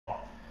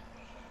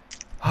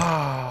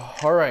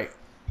Alright.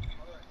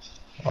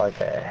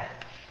 Okay.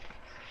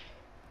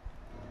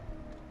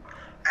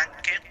 And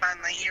keep an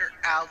ear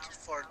out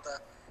for the.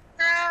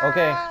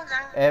 Okay.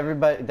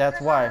 Everybody,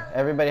 that's why.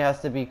 Everybody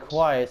has to be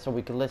quiet so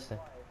we can listen.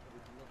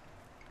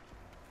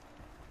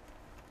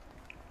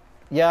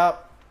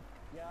 Yup.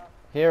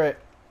 Hear it.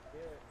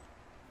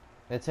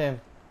 It's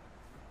him.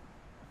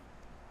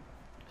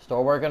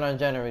 Start working on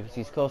generators.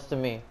 He's close to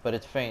me, but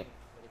it's faint.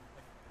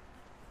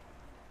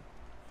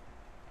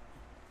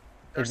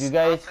 If you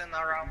guys,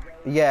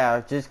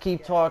 yeah, just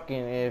keep talking.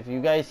 If you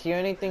guys hear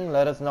anything,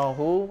 let us know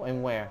who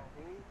and where.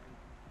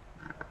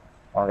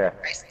 Okay.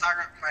 I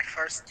started my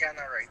first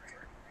generator.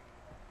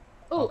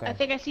 Oh, Okay. I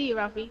think I see you,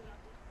 Ralphie.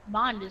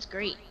 Bond is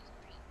great.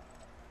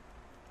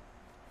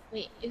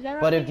 Wait, is that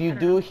Ralphie? But if you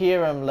do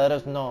hear him, let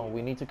us know.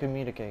 We need to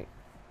communicate.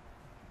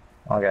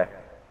 Okay.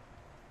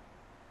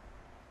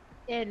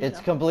 It's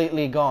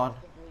completely gone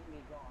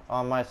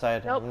on my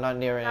side. Nope. I'm not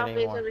near it Ralphie's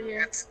anymore. over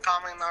here. It's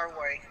coming our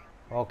way.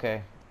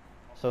 Okay.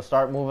 So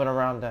start moving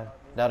around then.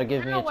 That'll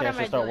give me a What chance am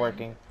to I start doing?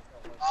 working.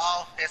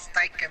 Oh, it's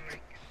taking me.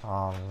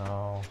 Oh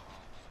no.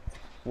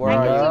 Where I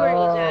are can see you?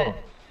 where he's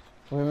at.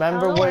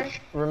 Remember Oh, what where?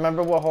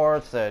 remember what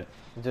Horror said.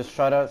 Just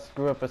try to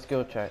screw up a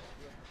skill check.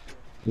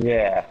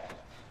 Yeah.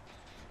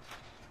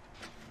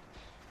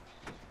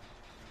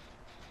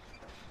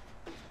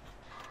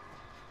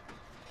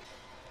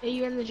 Are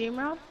you in the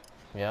DreamWorld?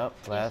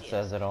 Yep, that Yes,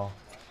 says it all.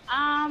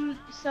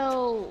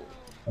 So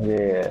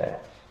Yeah.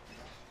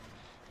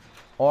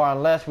 Or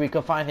unless we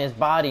could find his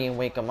body and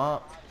wake him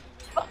up.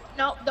 oh,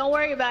 no, don't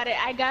worry about it.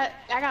 I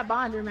got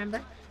Bond,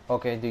 remember?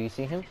 Okay, do you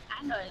see him?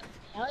 I know it.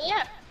 Hell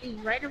yeah, he's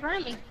right in front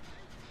of me.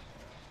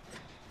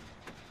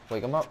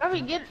 Wake him up.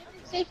 Probably get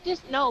safe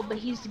distance. No, but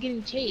he's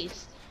getting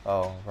chased,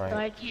 Oh, so right.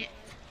 I can't.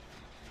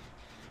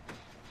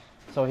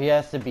 So he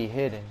has to be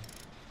hidden.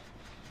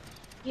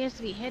 He has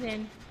to be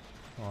hidden.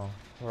 Oh,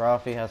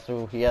 Ralphie has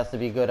to. He has to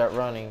be good at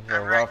running. So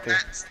I'm right Ralphie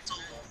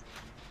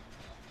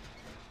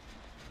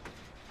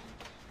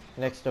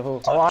next to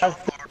who? I want to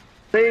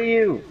see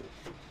you.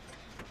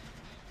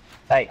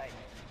 Hey.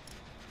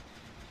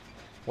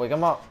 Wake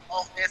him up.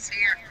 Oh, it's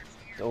here.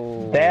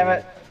 Oh. Damn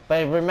it.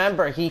 But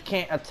remember, he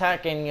can't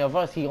attack any of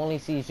us. He only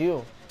sees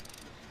you.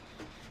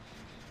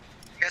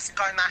 He's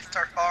going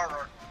after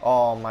Horror.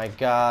 Oh my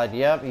God.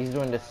 Yep, he's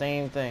doing the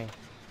same thing.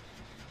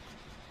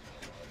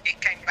 He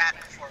came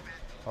back for me.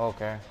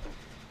 Okay.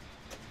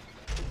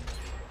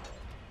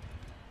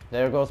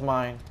 There goes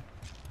mine.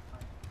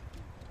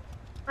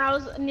 I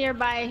was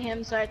nearby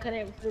him, so I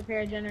couldn't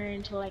repair a generator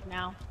until like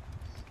now.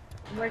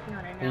 I'm working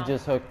on it now. He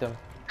just hooked him.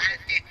 And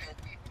it will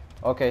be.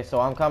 Okay, so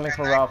I'm coming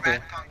for And I'm Ralphie.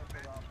 back on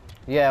the road.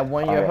 Yeah,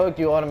 when you're Okay. hooked,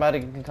 you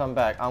automatically come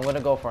back. I'm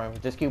gonna go for him.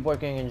 Just keep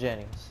working in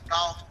Jennings. No,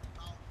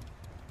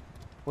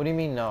 What do you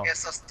mean no? he's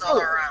still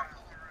around.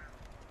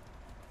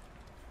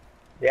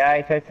 Yeah,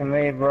 he texted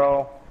me,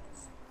 bro.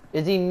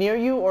 Is he near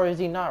you or is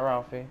he not,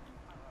 Ralphie?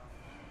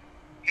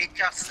 He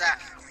just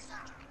left.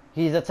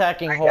 He's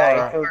attacking I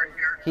Horror. took-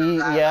 He,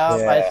 yeah,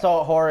 Yeah. I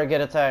saw Horror get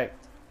attacked.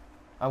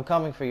 I'm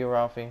coming for you,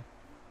 Ralphie.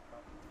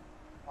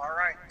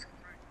 Alright.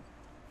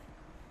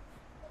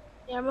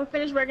 Yeah, I'm gonna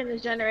finish working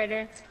this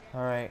generator.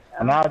 All right.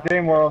 I'm out of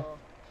DreamWorld.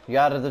 You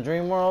out of the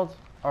dream world?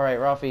 All right,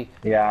 Ralphie.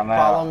 Yeah, I'm out.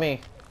 Follow me.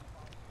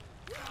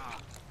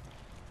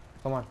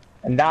 Come on.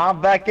 And now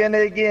I'm back in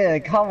it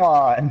again. Come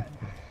on.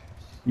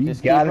 You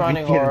Just keep gotta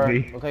running, be kidding Horror.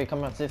 me. Okay,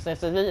 come on. Stay still.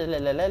 Stay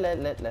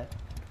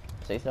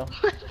still.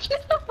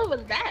 What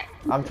was that?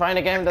 I'm trying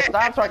to get him to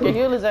stop so I can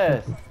heal his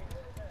ass.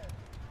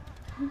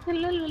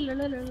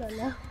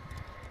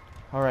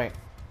 All right.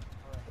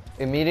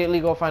 Immediately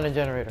go find a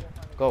generator.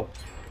 Go.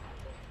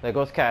 There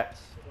goes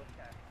Cats.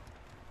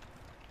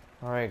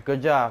 All right,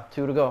 good job.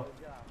 2 to go.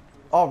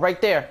 Oh, right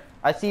there.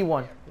 I see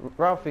one.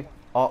 Ralphie.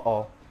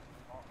 Uh-oh.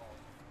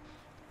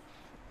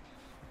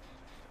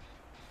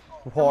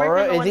 Horror,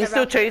 working on is one he that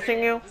still Ralphie-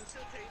 chasing you?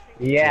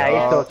 Yeah, Yeah.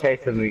 he's still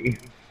chasing me.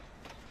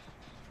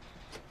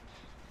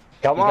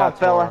 Come You on, got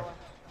fella. Horror.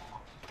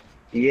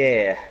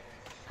 Yeah.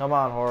 Come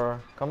on,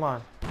 Horror. Come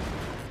on.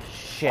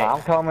 Shit.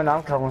 I'm coming,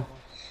 I'm coming.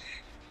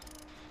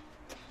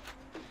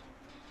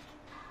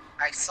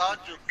 I saw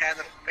you get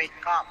a pick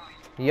up.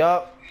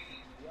 Yup.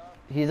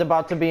 He's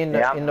about to be in the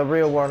Yep. in the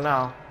real world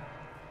now.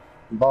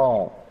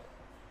 Boom.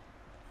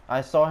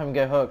 I saw him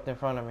get hooked in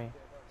front of me.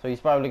 So he's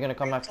probably gonna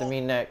come after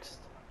me next.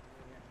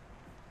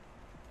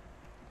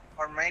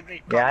 Or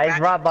maybe come Yeah, he's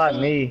back. right by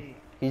me.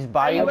 He's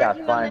by Are you you. got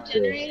working on the fine, too.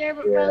 generator,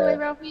 by the Yeah. way,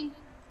 Ralphie?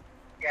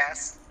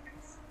 Yes.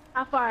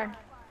 How far?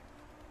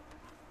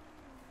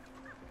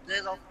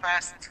 Little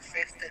past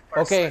 50%.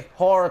 Okay,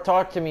 Horror,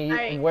 talk to me.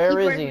 Alright, Where keep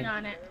is working he?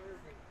 on it.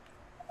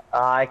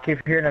 I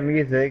keep hearing the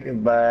music,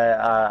 but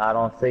I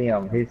don't see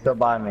him. He's still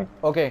by me.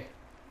 Okay.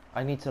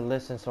 I need to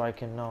listen so I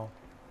can know.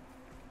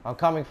 I'm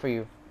coming for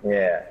you.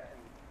 Yeah.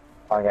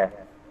 Okay.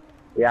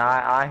 Yeah,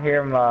 I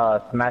hear him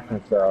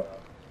smashing stuff.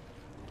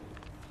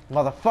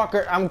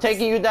 Motherfucker, I'm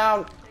taking you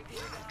down.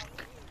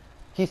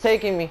 He's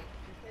taking me.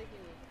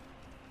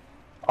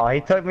 Oh,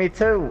 he took me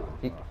too.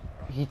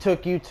 He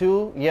took you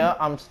too? Yeah,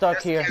 I'm stuck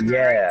This here.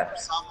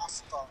 generator's Yeah.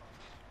 almost done.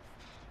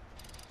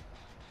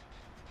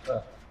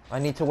 I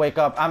need to wake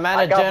up. I'm I at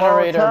a got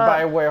generator borrowed by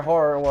time. where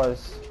horror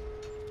was.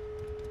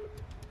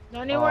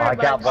 Don't even Oh, worry I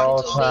about got it.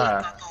 borrowed Just wait.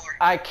 time.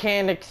 I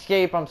can't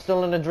escape. I'm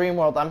still in the dream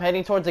world. I'm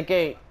heading towards the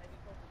gate.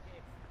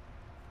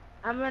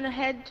 I'm gonna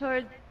head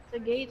towards the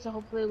gate, so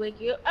hopefully wake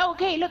you up. Oh,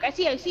 okay, look, I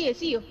see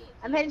you.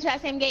 I'm heading to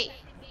that same gate.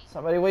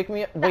 Somebody wake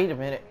me up. Wait a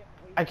minute.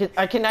 I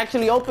can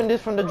actually open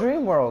this from the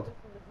dream world.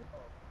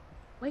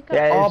 Wake up.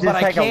 Yeah, Oh, it's but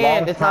just I take a long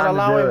can't. It's not time to do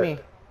allowing it. me.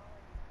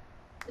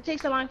 It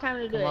takes a long time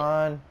to do Come it.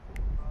 on.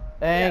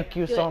 Thank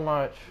you do so it.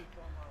 much.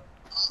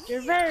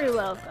 You're very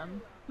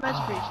welcome. Much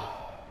appreciated.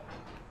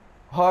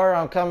 Horror,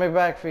 I'm coming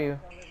back for you.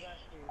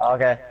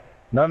 Okay.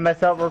 Don't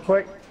mess up real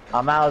quick.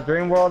 I'm out of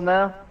dream world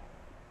now.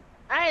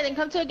 Alright, then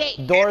come to a gate.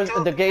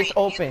 The gate's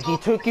open. He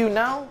took you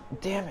now?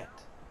 Damn it.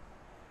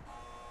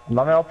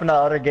 Let me open the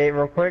other gate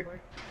real quick.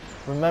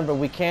 Remember,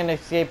 we can't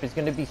escape. It's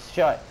gonna be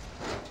shut.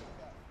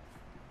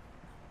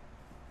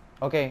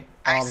 Okay.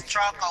 I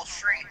struggle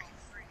free.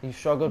 You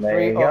struggled There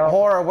free. you go.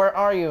 Horror, where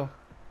are you?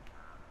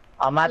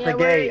 I'm at Yeah, the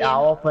where are gate. you? I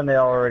opened it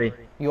already.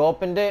 You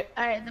opened it?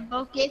 Alright, the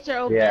both gates are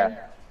open.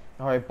 Yeah.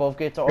 All right, both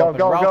gates are Go, open.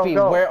 go, go, Ralphie,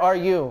 go. where are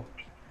you?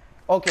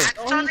 Okay.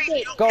 Only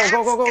escape. Go,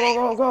 go, go, go, go,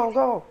 go, go,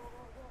 go.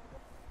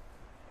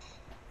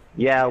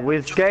 Yeah, we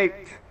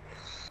escaped.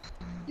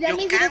 That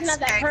means he doesn't have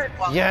that perk.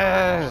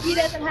 Yes. He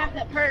doesn't have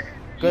that perk.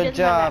 He Good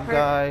doesn't have job, that perk.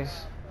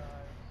 guys.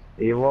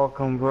 You're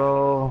welcome,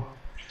 bro.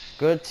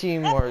 Good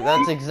teamwork.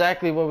 That's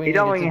exactly what we He needed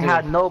don't to even do.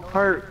 have no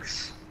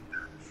perks.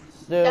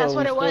 Still, That's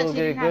what we it was. still He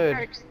did didn't have good.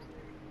 perks.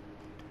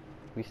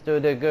 We still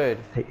did good.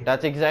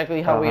 That's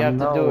exactly how we have to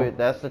do no. it.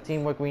 That's the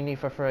teamwork we need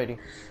for Freddy.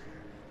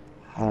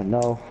 I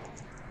know.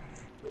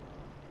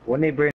 When they bring